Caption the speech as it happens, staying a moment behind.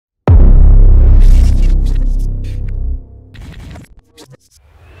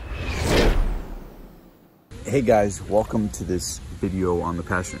Hey guys, welcome to this video on the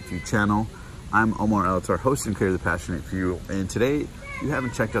Passionate Few channel. I'm Omar, Elattar, host and creator of the Passionate Few, and today, if you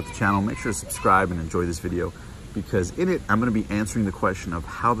haven't checked out the channel, make sure to subscribe and enjoy this video, because in it, I'm going to be answering the question of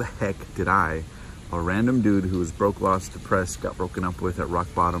how the heck did I, a random dude who was broke, lost, depressed, got broken up with at rock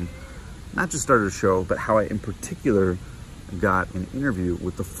bottom, not just started a show, but how I in particular got an interview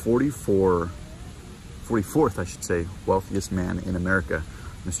with the 44th, I should say, wealthiest man in America,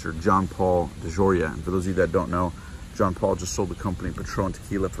 Mr. John Paul DeJoria. And for those of you that don't know, John Paul just sold the company Patron and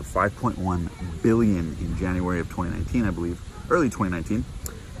Tequila for $5.1 billion in January of 2019, I believe, early 2019.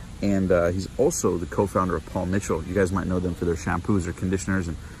 And he's also the co-founder of Paul Mitchell. You guys might know them for their shampoos or conditioners,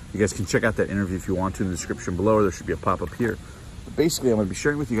 and you guys can check out that interview if you want to in the description below, or there should be a pop-up here. But basically, I'm going to be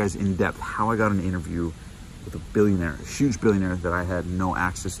sharing with you guys in depth how I got an interview with a billionaire, a huge billionaire that I had no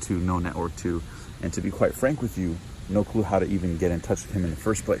access to, no network to, and to be quite frank with you, no clue how to even get in touch with him in the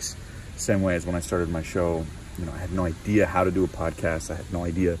first place. Same way as when I started my show, you know, I had no idea how to do a podcast. I had no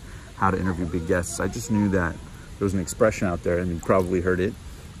idea how to interview big guests. I just knew that there was an expression out there, and you probably heard it,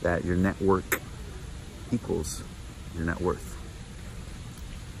 that your network equals your net worth.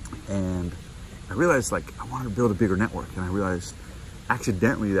 And I realized, like, I wanted to build a bigger network, and I realized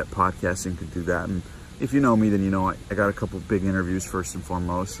accidentally that podcasting could do that. And if you know me, then you know I got a couple of big interviews first and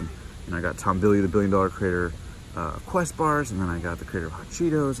foremost, and I got Tom Billy, the billion-dollar creator of Quest bars, and then I got the creator of Hot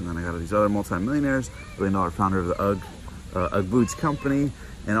Cheetos, and then I got these other multi-millionaires, billion-dollar founder of the UGG boots company,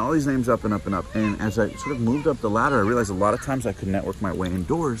 and all these names up and up and up. And as I sort of moved up the ladder, I realized a lot of times I could network my way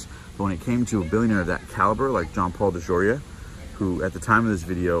indoors, but when it came to a billionaire of that caliber, like John Paul DeJoria, who at the time of this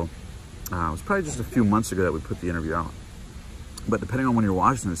video, it was probably just a few months ago that we put the interview out. But depending on when you're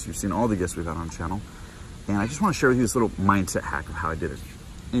watching this, you've seen all the guests we've had on the channel. And I just want to share with you this little mindset hack of how I did it.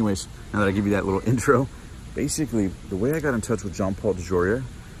 Anyways, now that I give you that little intro, basically, the way I got in touch with John Paul DeJoria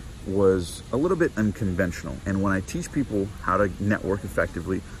was a little bit unconventional. And when I teach people how to network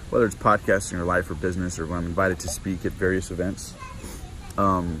effectively, whether it's podcasting or life or business, or when I'm invited to speak at various events,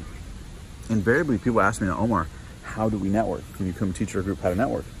 invariably people ask me, Omar, how do we network? Can you come teach our group how to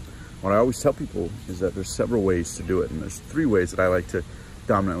network? What I always tell people is that there's several ways to do it. And there's 3 ways that I like to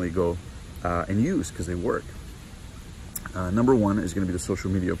dominantly go and use because they work. Number 1 is going to be the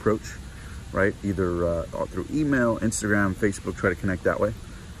social media approach, right? Either through email, Instagram, Facebook, try to connect that way.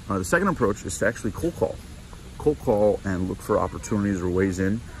 The second approach is to actually cold call and look for opportunities or ways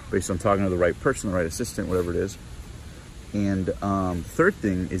in based on talking to the right person, the right assistant, whatever it is. And third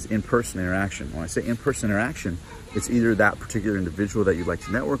thing is in-person interaction. When I say in-person interaction, it's either that particular individual that you'd like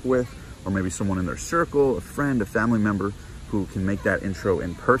to network with, or maybe someone in their circle, a friend, a family member who can make that intro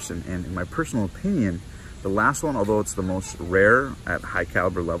in person. And in my personal opinion, the last one, although it's the most rare at high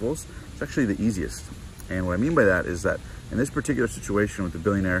caliber levels, it's actually the easiest. And what I mean by that is that in this particular situation with the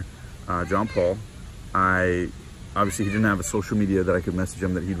billionaire, John Paul, obviously he didn't have a social media that I could message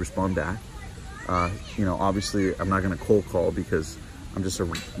him that he'd respond back. You know, obviously I'm not going to cold call because I'm just a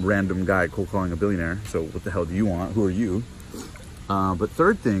random guy cold calling a billionaire. So what the hell do you want? Who are you? But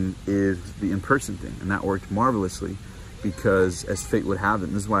third thing is the in-person thing. And that worked marvelously because as fate would have it,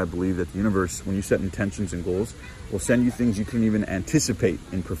 and this is why I believe that the universe, when you set intentions and goals, will send you things you couldn't even anticipate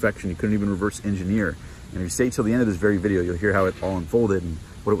in perfection. You couldn't even reverse engineer. And if you stay till the end of this very video, you'll hear how it all unfolded and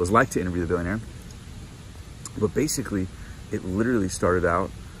what it was like to interview the billionaire. But basically, it literally started out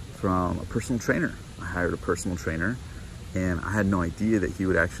from a personal trainer. I hired a personal trainer, and I had no idea that he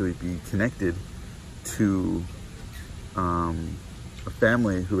would actually be connected to a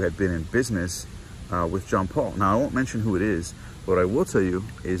family who had been in business with John Paul. Now, I won't mention who it is, but what I will tell you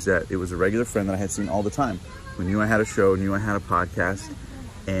is that it was a regular friend that I had seen all the time, who knew I had a show, knew I had a podcast,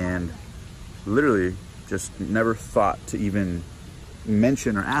 and literally just never thought to even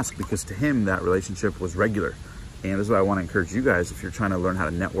mention or ask, because to him, that relationship was regular. And this is why I want to encourage you guys, if you're trying to learn how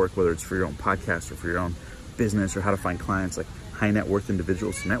to network, whether it's for your own podcast or for your own business, or how to find clients, like high net worth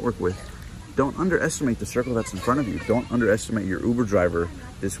individuals to network with, don't underestimate the circle that's in front of you. Don't underestimate your Uber driver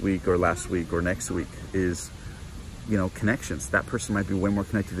this week or last week or next week is, you know, connections. That person might be way more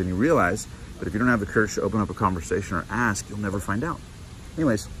connected than you realize, but if you don't have the courage to open up a conversation or ask, you'll never find out.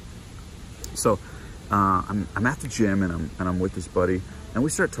 Anyways, so I'm at the gym and I'm with this buddy, and we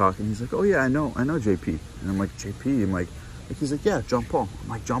start talking. He's like, oh yeah, I know JP. And I'm like, JP? I'm like, he's like, yeah, John Paul. I'm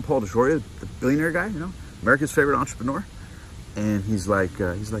like, John Paul DeJoria, the billionaire guy, you know, America's favorite entrepreneur. And he's like,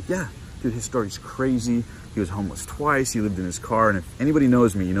 yeah, dude, his story's crazy. He was homeless twice. He lived in his car. And if anybody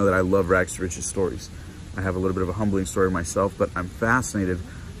knows me, you know that I love rags to riches stories. I have a little bit of a humbling story myself, but I'm fascinated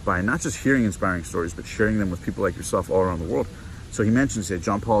by not just hearing inspiring stories, but sharing them with people like yourself all around the world. So he mentions that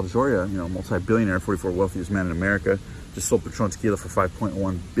John Paul DeJoria, you know, multi-billionaire, 44th wealthiest man in America, just sold Patron Tequila for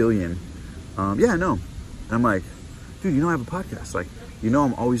 $5.1 billion. Yeah, I know. And I'm like, dude, you know I have a podcast. Like, you know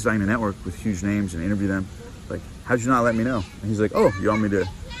I'm always dying to network with huge names and interview them. Like, how'd you not let me know? And he's like, oh, you want me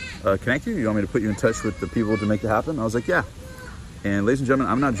to connect you? You want me to put you in touch with the people to make it happen? I was like, yeah. And ladies and gentlemen,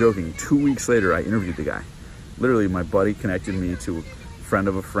 I'm not joking. 2 weeks later, I interviewed the guy. Literally, my buddy connected me to a friend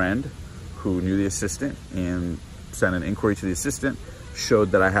of a friend who knew the assistant and sent an inquiry to the assistant,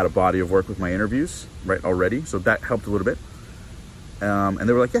 showed that I had a body of work with my interviews right already. So that helped a little bit. And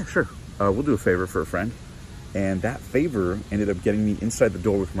they were like, yeah, sure. We'll do a favor for a friend. And that favor ended up getting me inside the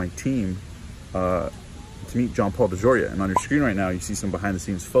door with my team to meet John Paul DeJoria. And on your screen right now, you see some behind the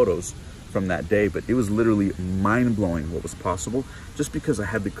scenes photos from that day, but it was literally mind-blowing what was possible just because I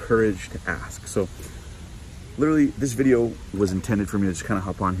had the courage to ask. So literally, this video was intended for me to just kind of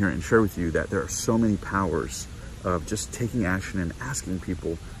hop on here and share with you that there are so many powers of just taking action and asking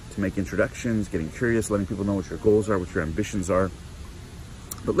people to make introductions, getting curious, letting people know what your goals are, what your ambitions are.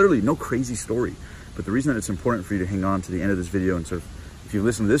 But literally, no crazy story. But the reason that it's important for you to hang on to the end of this video and sort of, if you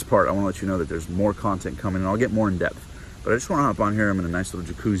listen to this part, I want to let you know that there's more content coming and I'll get more in depth. But I just want to hop on here. I'm in a nice little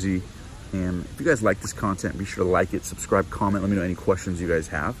jacuzzi. And if you guys like this content, be sure to like it, subscribe, comment, let me know any questions you guys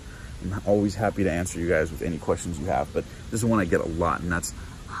have. I'm always happy to answer you guys with any questions you have, but this is one I get a lot, and that's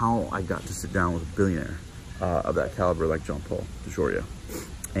how I got to sit down with a billionaire of that caliber like John Paul DeJoria.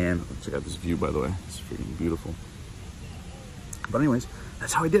 And check out this view, by the way. It's freaking beautiful. But anyways,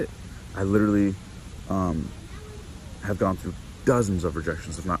 that's how I did it. I literally have gone through dozens of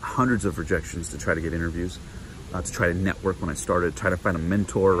rejections, if not hundreds of rejections, to try to get interviews, to try to network when I started, try to find a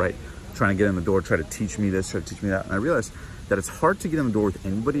mentor, right? Trying to get in the door, try to teach me this, try to teach me that. And I realized that it's hard to get in the door with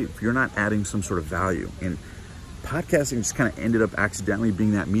anybody if you're not adding some sort of value. And podcasting just kind of ended up accidentally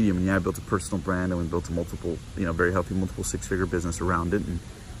being that medium. And yeah, I built a personal brand and we built a multiple, very healthy, multiple six-figure business around it. And,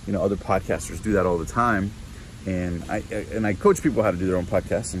 other podcasters do that all the time. And I coach people how to do their own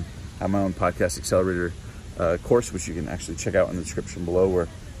podcasts, and I have my own podcast accelerator course, which you can actually check out in the description below, where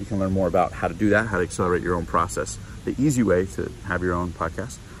you can learn more about how to do that, how to accelerate your own process, the easy way to have your own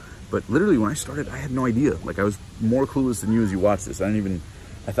podcast. But literally, when I started, I had no idea. Like, I was more clueless than you as you watch this. I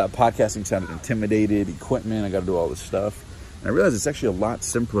thought podcasting sounded intimidated, equipment, I got to do all this stuff. And I realized it's actually a lot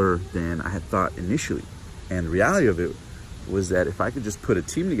simpler than I had thought initially. And the reality of it was that if I could just put a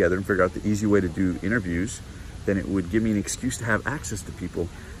team together and figure out the easy way to do interviews, then it would give me an excuse to have access to people.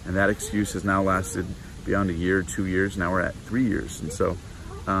 And that excuse has now lasted beyond a year, 2 years. Now we're at 3 years. And so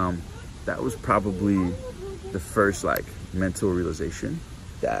that was probably the first mental realization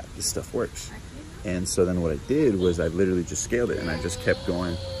that this stuff works. And so then what I did was I literally just scaled it, and I just kept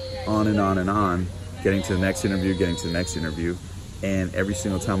going on and on and on, getting to the next interview, getting to the next interview. And every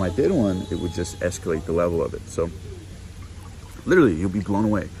single time I did one, it would just escalate the level of it. So literally, you'll be blown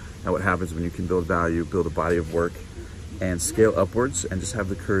away at what happens when you can build value, build a body of work, and scale upwards, and just have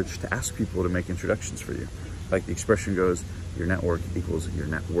the courage to ask people to make introductions for you. Like the expression goes, your network equals your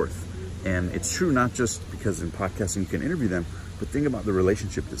net worth. And it's true not just because in podcasting you can interview them, but think about the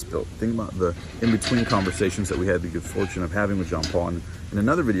relationship that's built. Think about the in-between conversations that we had the good fortune of having with John Paul. And in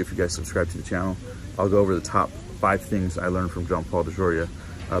another video, if you guys subscribe to the channel, I'll go over the top 5 things I learned from John Paul DeJoria,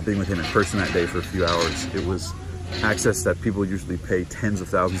 being with him in person that day for a few hours. It was access that people usually pay tens of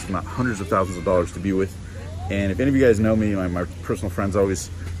thousands, if not hundreds of thousands of dollars to be with. And if any of you guys know me, my personal friends always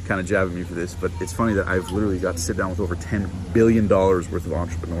kind of jab at me for this, but it's funny that I've literally got to sit down with over $10 billion worth of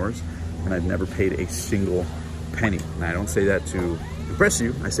entrepreneurs, and I've never paid a single penny. And I don't say that to impress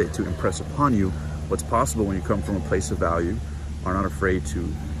you, I say it to impress upon you what's possible when you come from a place of value, are not afraid to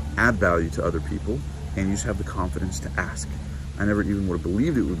add value to other people, and you just have the confidence to ask. I never even would have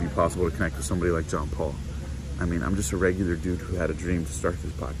believed it would be possible to connect with somebody like John Paul. I mean, I'm just a regular dude who had a dream to start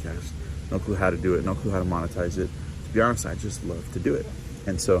this podcast. No clue how to do it, no clue how to monetize it. To be honest, I just love to do it.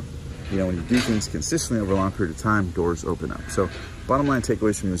 And so, when you do things consistently over a long period of time, doors open up. So, bottom line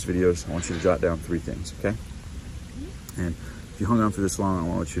takeaways from this video is I want you to jot down 3 things, okay? And if you hung on for this long, I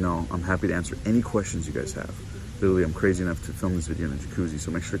want to let you know I'm happy to answer any questions you guys have. Literally, I'm crazy enough to film this video in a jacuzzi,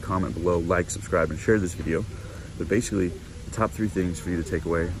 so make sure to comment below, like, subscribe, and share this video. But basically, the top 3 things for you to take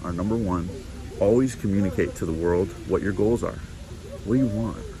away are, number 1, always communicate to the world what your goals are. What do you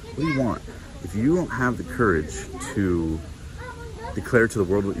want? What do you want? If you don't have the courage to declare to the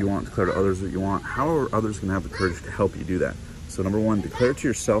world what you want, declare to others what you want, how are others going to have the courage to help you do that? So number 1, declare to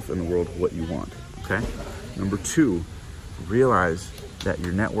yourself and the world what you want, okay? Number 2, realize that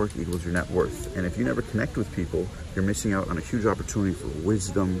your network equals your net worth. And if you never connect with people, you're missing out on a huge opportunity for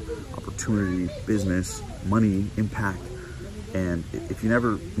wisdom, opportunity, business, money, impact. And if you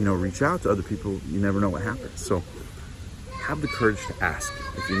never, reach out to other people, you never know what happens. So have the courage to ask.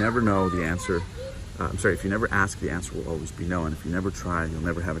 If you never know the answer, if you never ask, the answer will always be no. And if you never try, you'll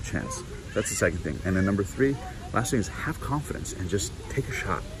never have a chance. That's the second thing. And then number 3, last thing is have confidence and just take a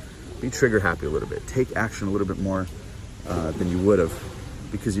shot. Be trigger happy a little bit. Take action a little bit more than you would have,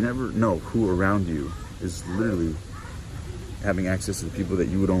 because you never know who around you is literally having access to the people that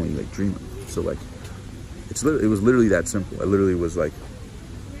you would only like dream of. So like, it was literally that simple. I literally was like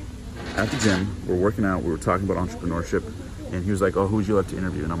at the gym, we're working out, we were talking about entrepreneurship, and he was like, oh, who would you like to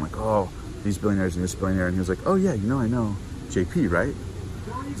interview? And I'm like, oh, these billionaires and this billionaire. And he was like, oh yeah, I know JP, right?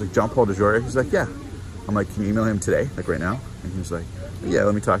 He's like, John Paul DeJoria. He's like, yeah. I'm like, can you email him today, like right now? And he was like, yeah,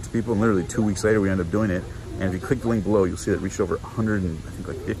 let me talk to people. And literally 2 weeks later, we ended up doing it. And if you click the link below, you'll see that it reached over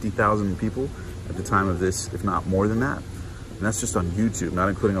 50,000 people at the time of this, if not more than that. And that's just on YouTube, not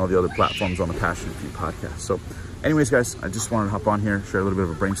including all the other platforms on the Passionate Few podcast. So anyways, guys, I just wanted to hop on here, share a little bit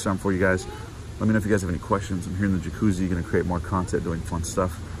of a brainstorm for you guys. Let me know if you guys have any questions. I'm here in the jacuzzi, going to create more content, doing fun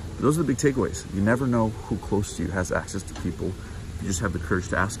stuff. But those are the big takeaways. You never know who close to you has access to people. You just have the courage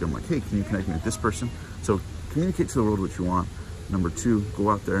to ask them, like, hey, can you connect me with this person? So communicate to the world what you want. Number 2, go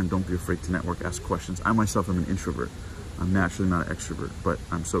out there and don't be afraid to network, ask questions. I myself am an introvert. I'm naturally not an extrovert, but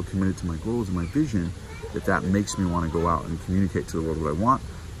I'm so committed to my goals and my vision that makes me want to go out and communicate to the world what I want.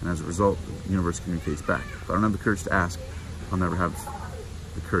 And as a result, the universe communicates back. If I don't have the courage to ask, I'll never have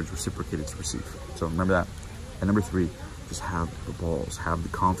the courage reciprocated to receive. So remember that. And number 3, just have the balls, have the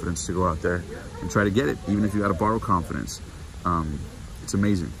confidence to go out there and try to get it, even if you got to borrow confidence. It's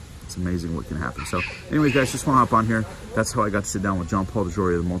amazing. It's amazing what can happen. So anyways, guys, just want to hop on here. That's how I got to sit down with John Paul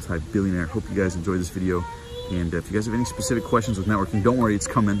DeJoria, the multi-billionaire. Hope you guys enjoyed this video. And if you guys have any specific questions with networking, don't worry, it's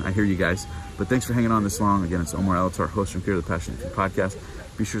coming. I hear you guys. But thanks for hanging on this long. Again, it's Omar, Elattar, host and creator of the Passionate Few podcast.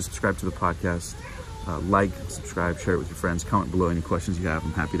 Be sure to subscribe to the podcast. Like, subscribe, share it with your friends. Comment below any questions you have.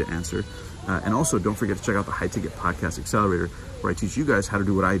 I'm happy to answer. And also, don't forget to check out the High-Ticket Podcast Accelerator, where I teach you guys how to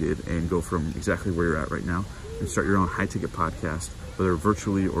do what I did and go from exactly where you're at right now and start your own high-ticket podcast, whether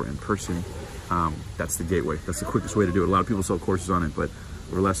virtually or in person. That's the gateway. That's the quickest way to do it. A lot of people sell courses on it, but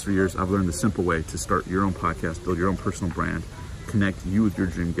over the last 3 years, I've learned the simple way to start your own podcast, build your own personal brand, connect you with your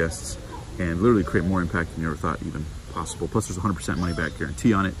dream guests, and literally create more impact than you ever thought even possible. Plus, there's 100% money back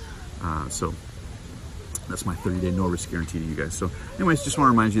guarantee on it. So that's my 30-day no-risk guarantee to you guys. So anyways, just want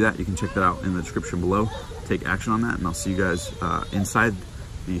to remind you that you can check that out in the description below. Take action on that, and I'll see you guys inside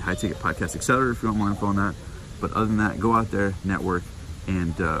the High-Ticket Podcast Accelerator if you want more info on that. But other than that, go out there, network,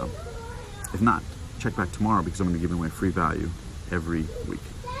 and if not, check back tomorrow because I'm going to be giving away free value every week.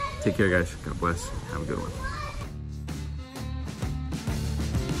 Take care, guys. God bless. Have a good one.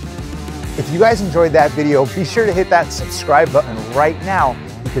 If you guys enjoyed that video, be sure to hit that subscribe button right now,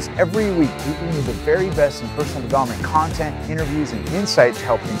 because every week we bring you the very best in personal development content, interviews, and insight to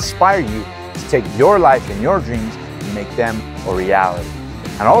help inspire you to take your life and your dreams and make them a reality.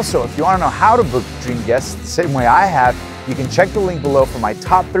 And also, if you want to know how to book dream guests the same way I have, you can check the link below for my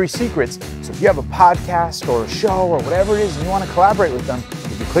top 3 secrets. So if you have a podcast or a show or whatever it is and you want to collaborate with them,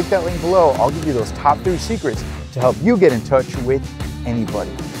 if you click that link below, I'll give you those top 3 secrets to help you get in touch with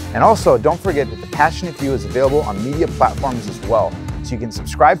anybody. And also, don't forget that the Passionate Few is available on media platforms as well. So you can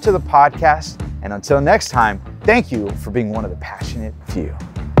subscribe to the podcast. And until next time, thank you for being one of the Passionate Few.